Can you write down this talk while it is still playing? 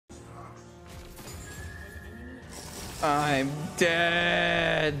I'm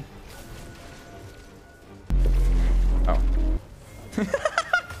dead. Oh.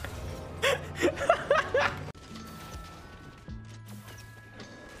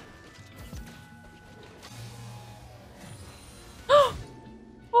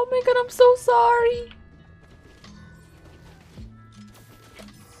 Oh my god, I'm so sorry.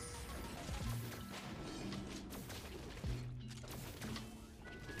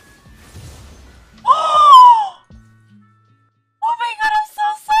 Oh my god, I'm so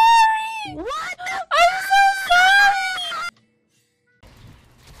sorry! What? I'm so sorry!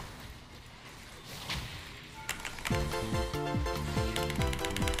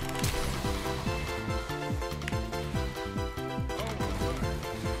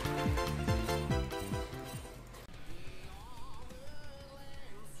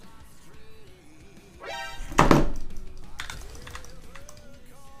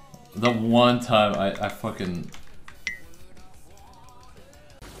 The one time I fucking...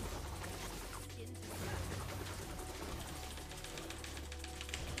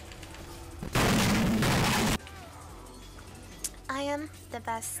 I am the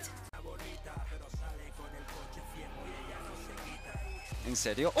best. ¿En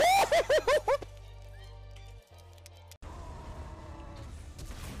serio?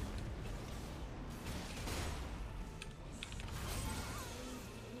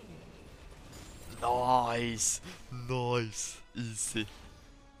 Nice! Nice! Easy.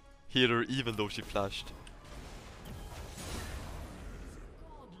 Hit her even though she flashed.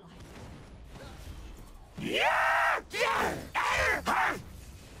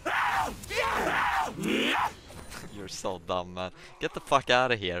 You're so dumb, man. Get the fuck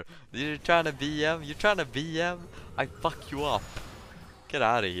out of here. You're trying to BM? You're trying to BM? I fuck you up. Get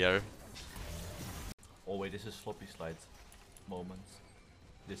out of here. Oh wait, this is floppy slide moments.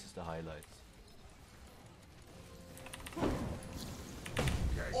 This is the highlights.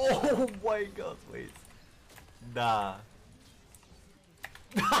 Oh my god, wait. Nah.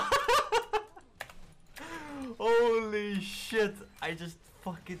 Holy shit, I just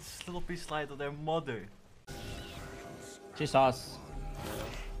fucking sloppy slide on their mother. She saw us.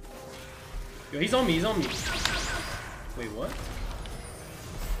 Yo, he's on me, he's on me. Wait, what?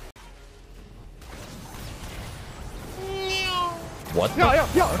 What?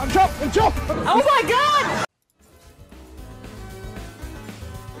 Yo, I'm jump! Oh my god!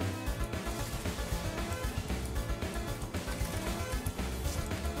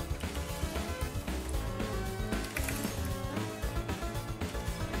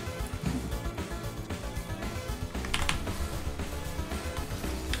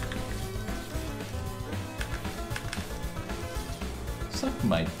 Suck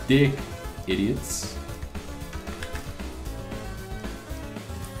my dick, idiots.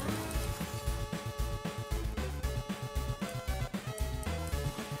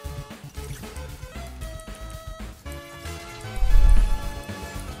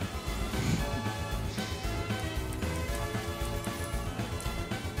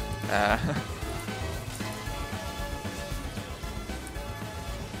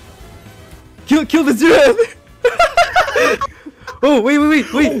 Kill the dude! Oh, wait,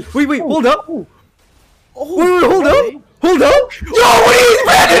 hold up! Wait, hold up! Hold up! Yo, what are you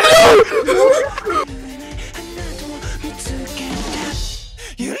trying to do?!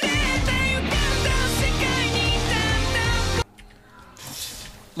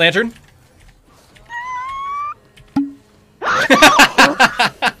 Lantern.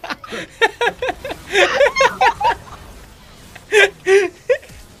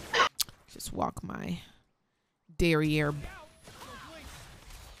 Just walk my derriere.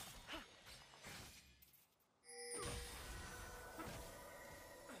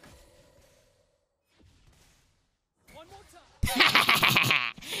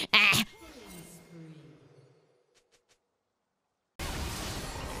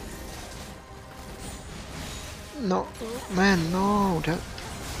 No, man, no. That